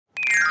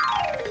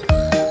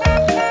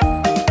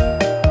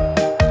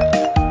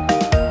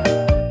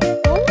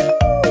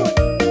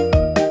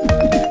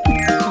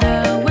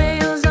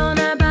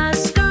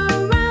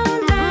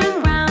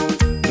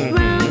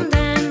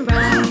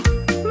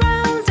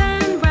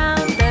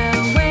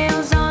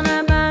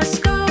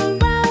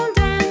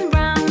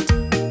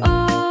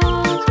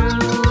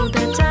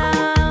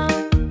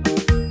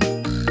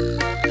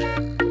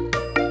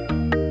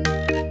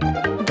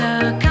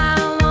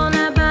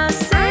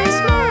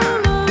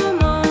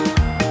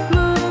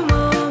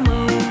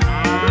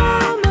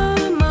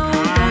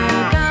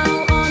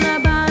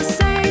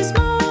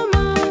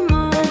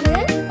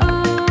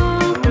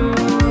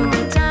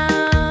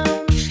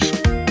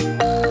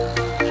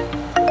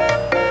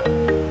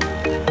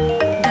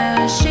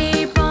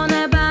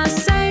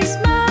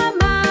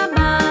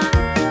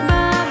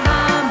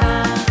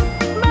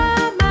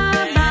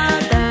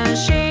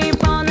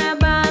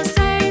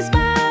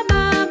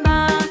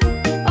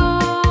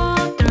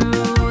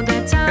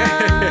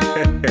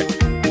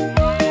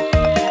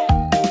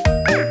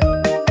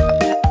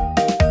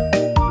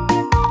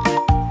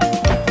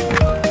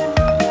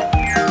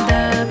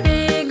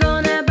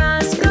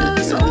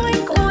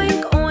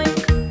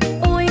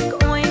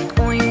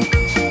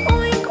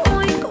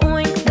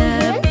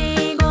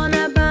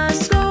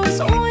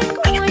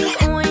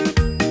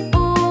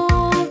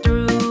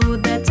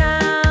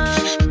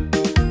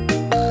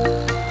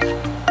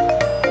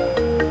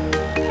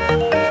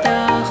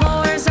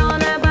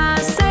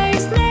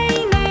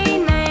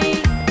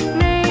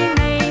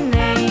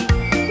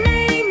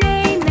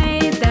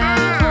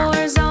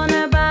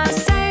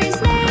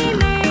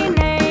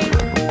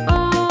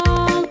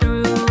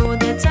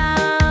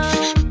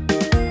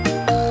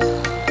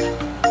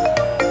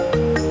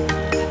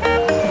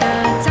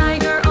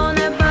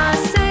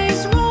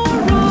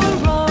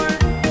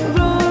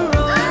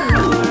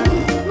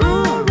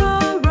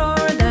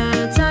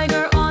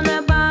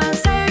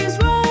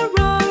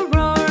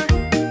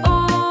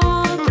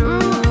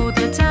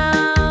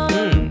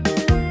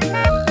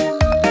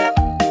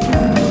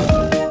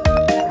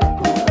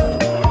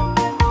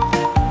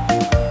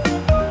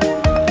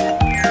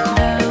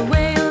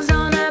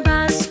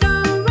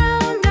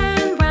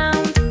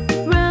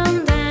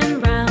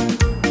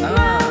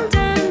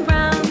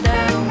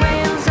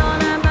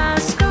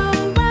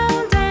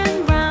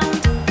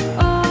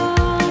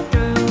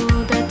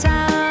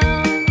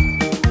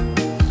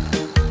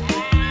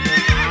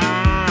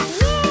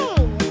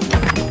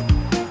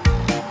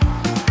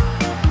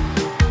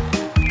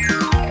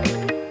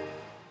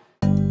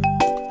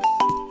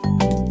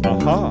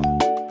Aha.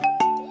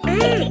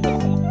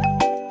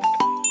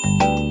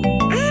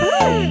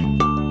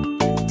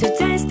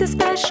 Today's the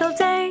special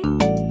day,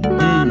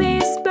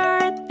 Mommy's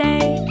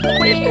birthday.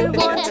 We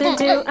want to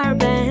do our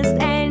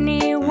best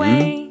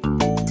anyway.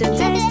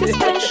 Today's the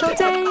special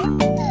day,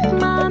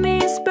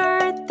 Mommy's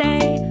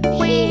birthday.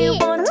 We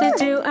want to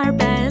do our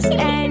best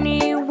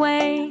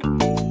anyway.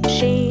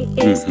 She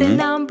is the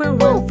number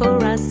one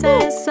for us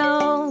as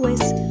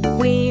always.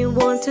 We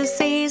want to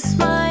see a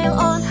smile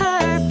on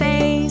her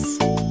face.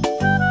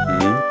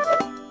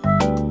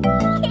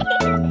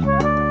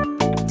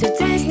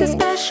 Today's the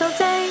special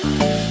day,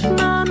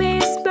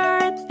 Mommy's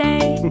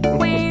birthday.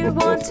 We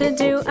want to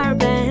do our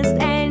best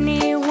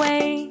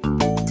anyway.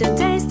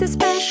 Today's the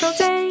special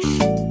day,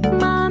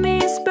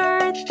 Mommy's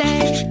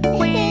birthday.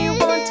 We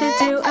want to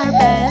do our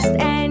best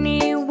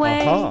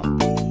anyway.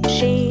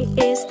 She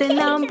is the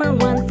number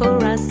one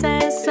for us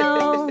as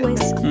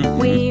always.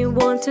 We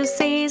want to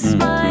see a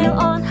smile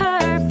on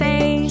her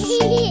face.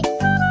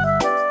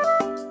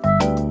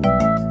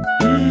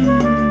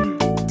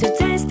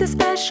 Today's the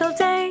special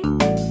day,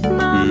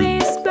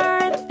 Mommy's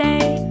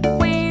birthday.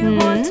 We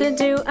want to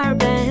do our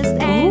best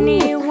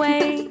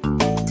anyway.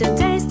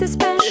 Today's the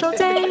special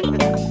day,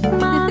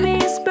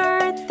 Mommy's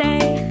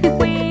birthday.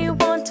 We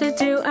want to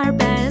do our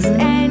best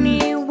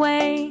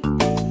anyway.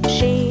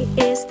 She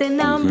is the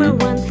number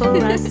one for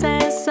us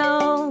as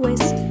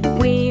always.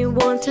 We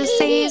want to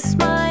see a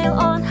smile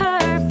on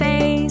her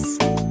face.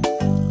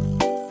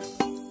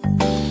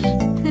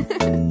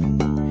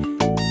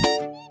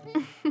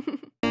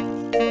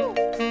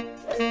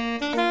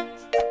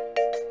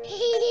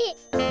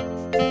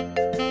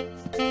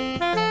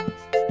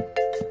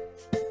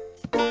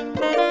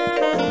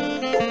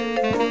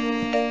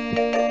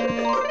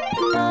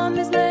 Mom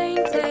is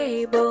laying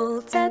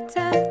table,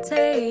 tat-tat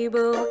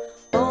table.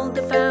 All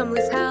the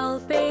family's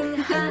helping,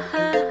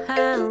 ha-ha,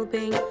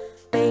 helping.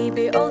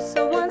 Baby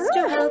also wants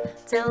to help.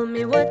 Tell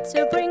me what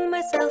to bring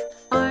myself.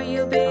 Are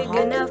you big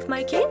enough,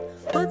 my kid?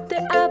 Put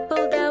the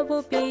apple, that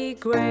will be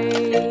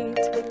great.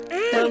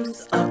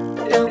 Thumbs up,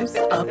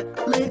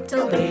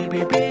 little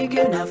baby big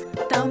enough.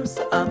 Thumbs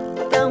up,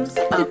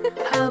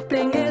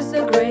 helping is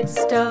a great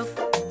stuff.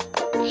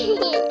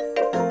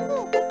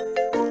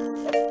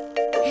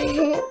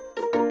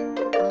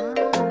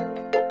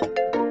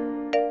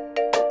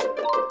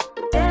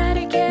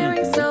 Daddy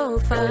carrying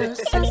sofa,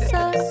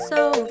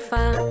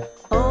 sofa.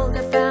 All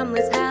the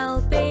family's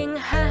helping,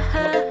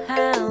 ha-ha,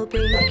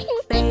 helping.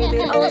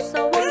 Baby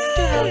also wants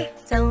to help.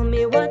 Tell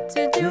me what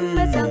to do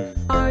myself.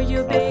 Are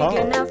you big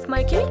enough,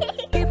 my kid?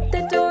 Keep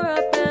the door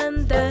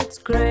open, that's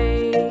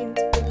great.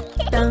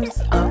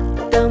 Thumbs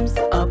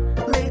up,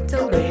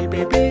 little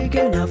baby big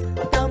enough.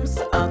 Thumbs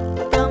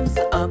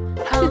up,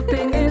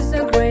 helping is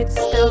a great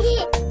stuff.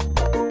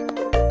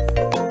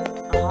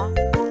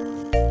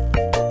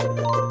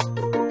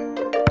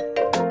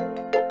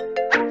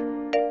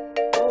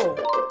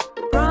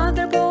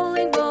 Brother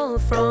bowling ball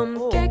from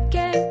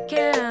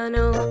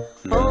Kano.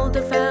 All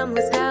the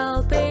family's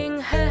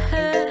helping,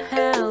 ha-ha,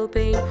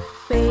 helping.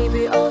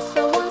 Baby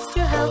also wants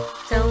to help.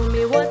 Tell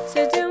me what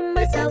to do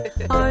myself.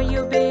 Are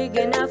you big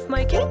enough,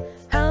 my kid?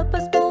 Help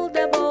us bowl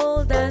the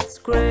ball, that's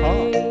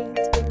great.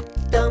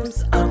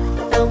 Thumbs up,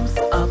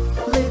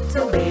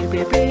 little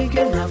baby big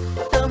enough.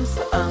 Thumbs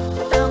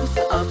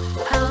up,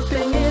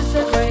 helping is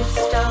a great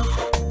stuff.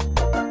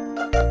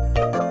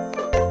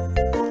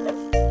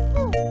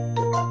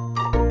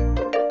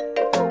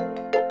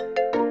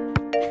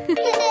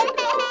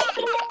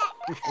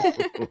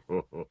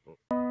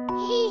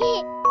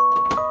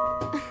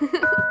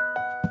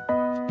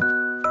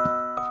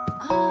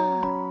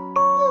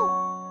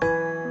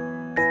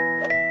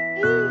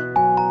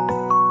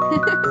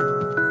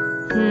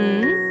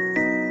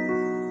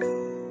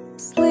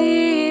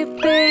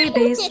 Sleep,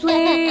 baby,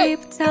 sleep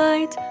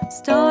tight.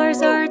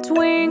 Stars are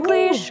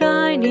twinkling,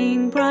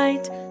 shining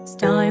bright. It's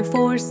time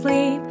for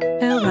sleep,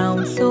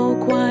 around so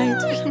quiet.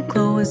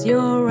 Close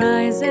your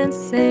eyes and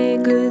say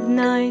good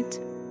night.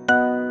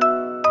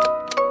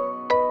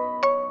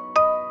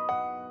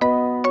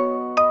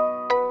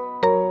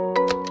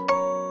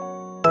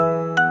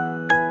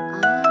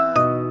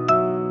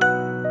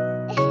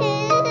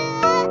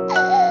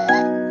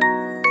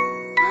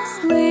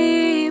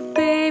 Sleep,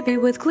 baby,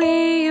 with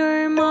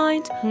clear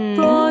mind.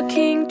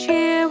 Rocking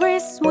chair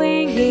is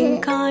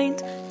swinging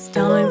kind. It's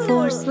time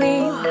for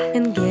sleep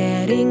and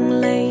getting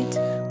late.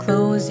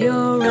 Close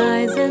your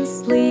eyes and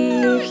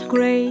sleep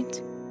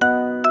great.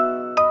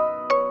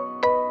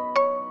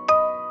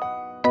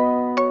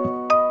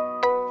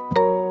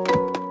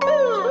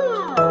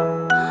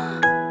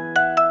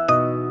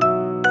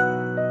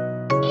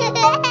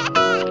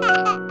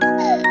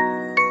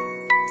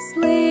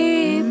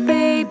 Sleep,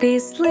 baby,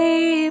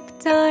 sleep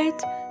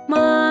tight.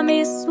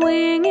 Mommy's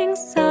swinging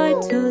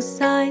side to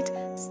side.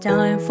 It's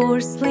time for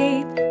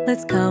sleep.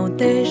 Let's count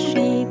the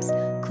sheeps.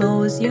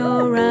 Close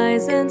your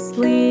eyes and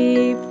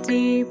sleep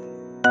deep.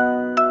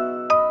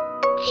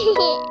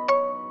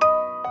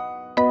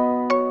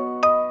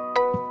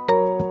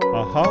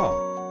 Aha.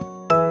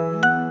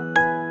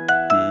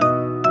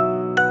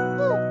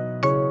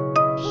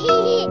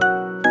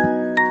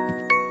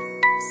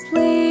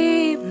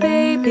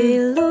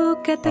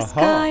 at the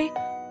sky.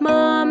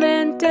 Mom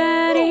and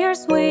Daddy are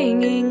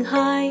swinging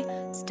high.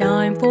 It's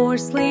time for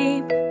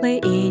sleep, lay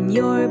in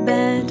your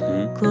bed.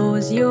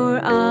 Close your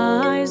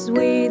eyes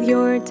with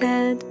your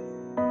Ted.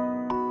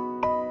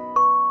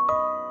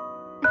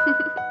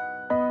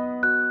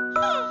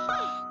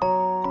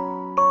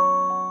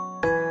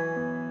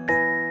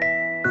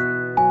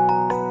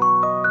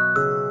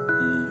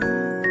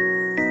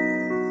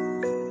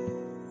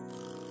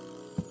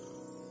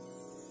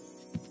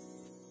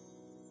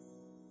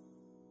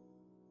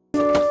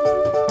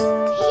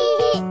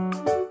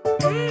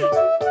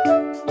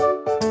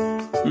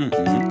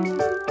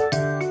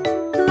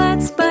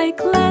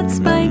 Let's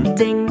bike,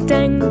 ding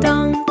dang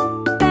dong.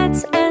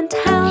 Bats and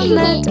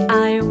helmet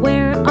I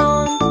wear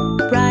on.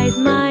 Ride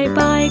my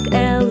bike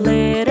a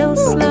little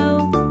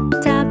slow.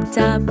 Tap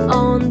tap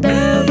on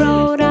the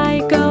road I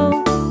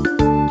go.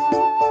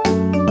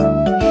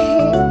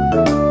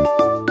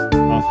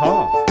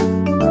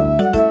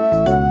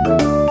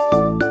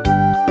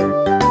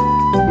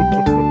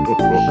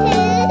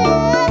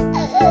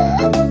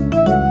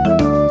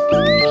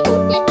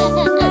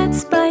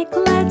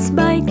 Let's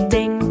bike,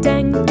 ding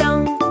dang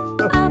dong.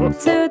 Up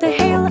to the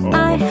hill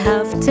I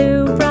have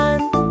to run.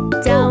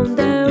 Down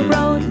the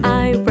road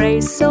I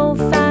race so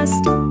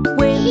fast.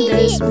 Wind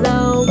is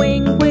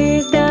blowing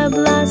with the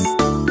blast.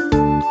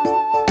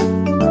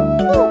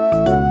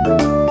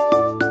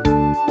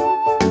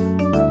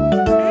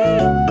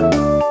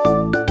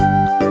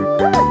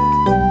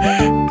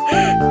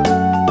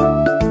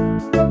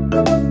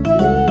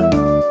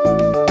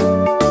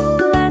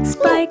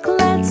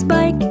 Let's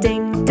bike,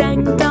 ding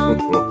dang dong.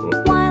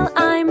 While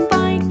I'm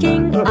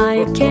biking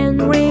I can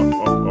ring.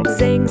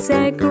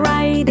 Zigzag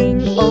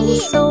riding, oh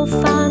so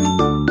fun.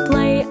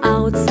 Play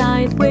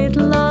outside with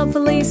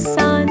lovely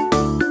sun.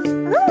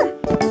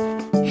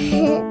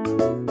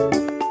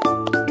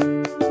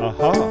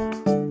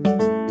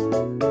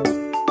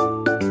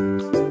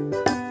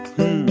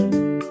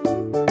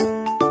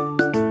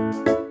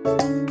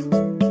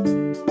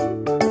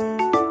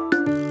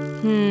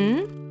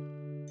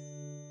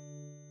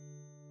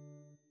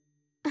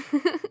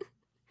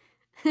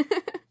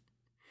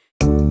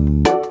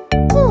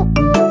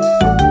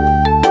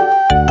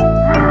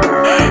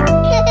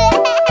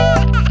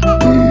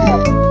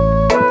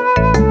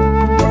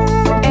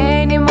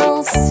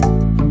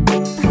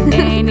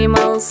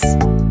 Animals,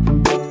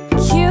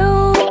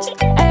 cute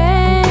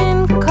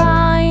and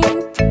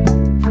kind,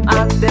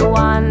 are the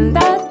one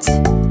that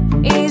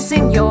is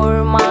in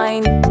your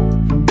mind.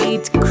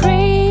 It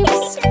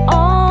creeps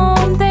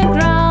on the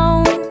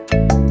ground.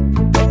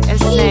 A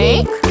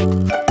snake?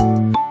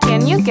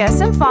 Can you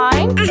guess and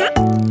find?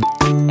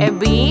 A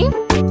bee?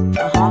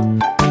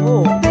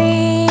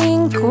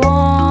 Think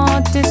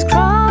what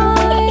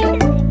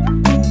describe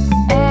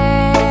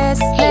a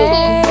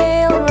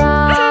snail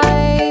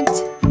ride.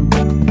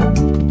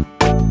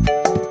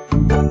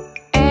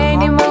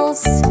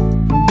 Animals,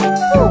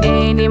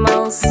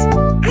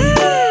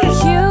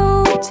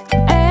 cute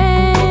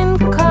and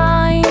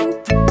kind,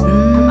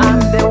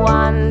 are the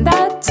one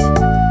that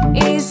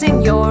is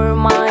in your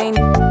mind.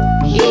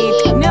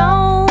 It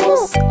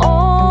knows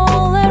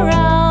all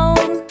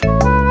around.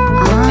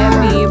 A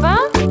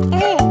beaver?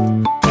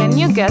 Can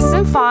you guess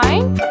and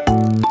find?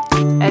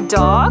 A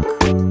dog?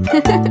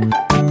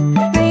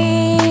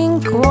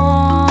 Think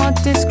what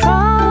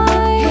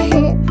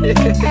describe a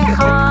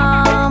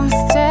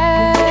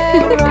hamster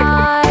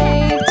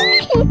ride.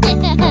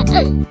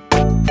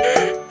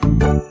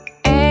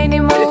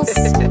 Animals,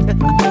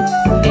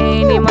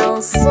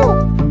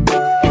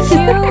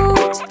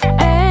 cute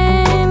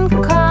and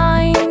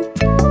kind,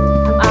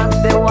 are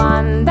the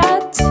one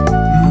that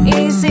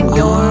is in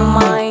your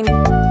mind.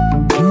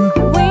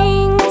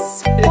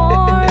 Wings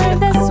for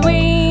the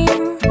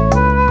swim.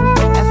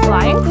 A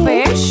flying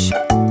fish?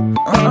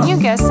 Can you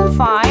guess and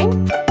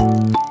find?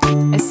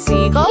 A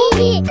seagull?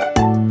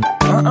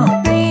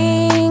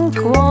 Think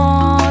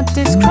what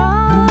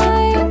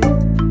describe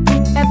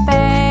a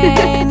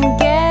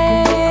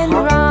penguin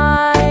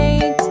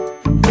ride.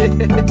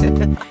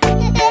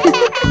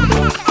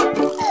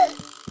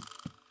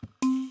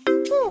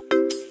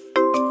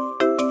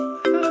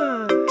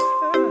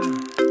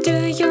 Do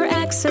your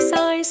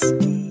exercise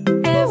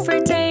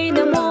every day in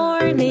the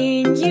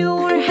morning. You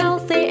are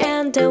healthy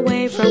and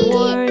away from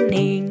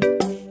warning.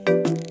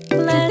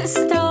 Let's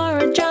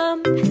start a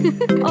jump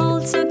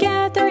all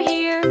together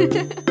here.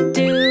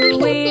 Do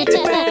it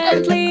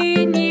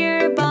friendly,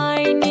 near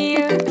by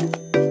near.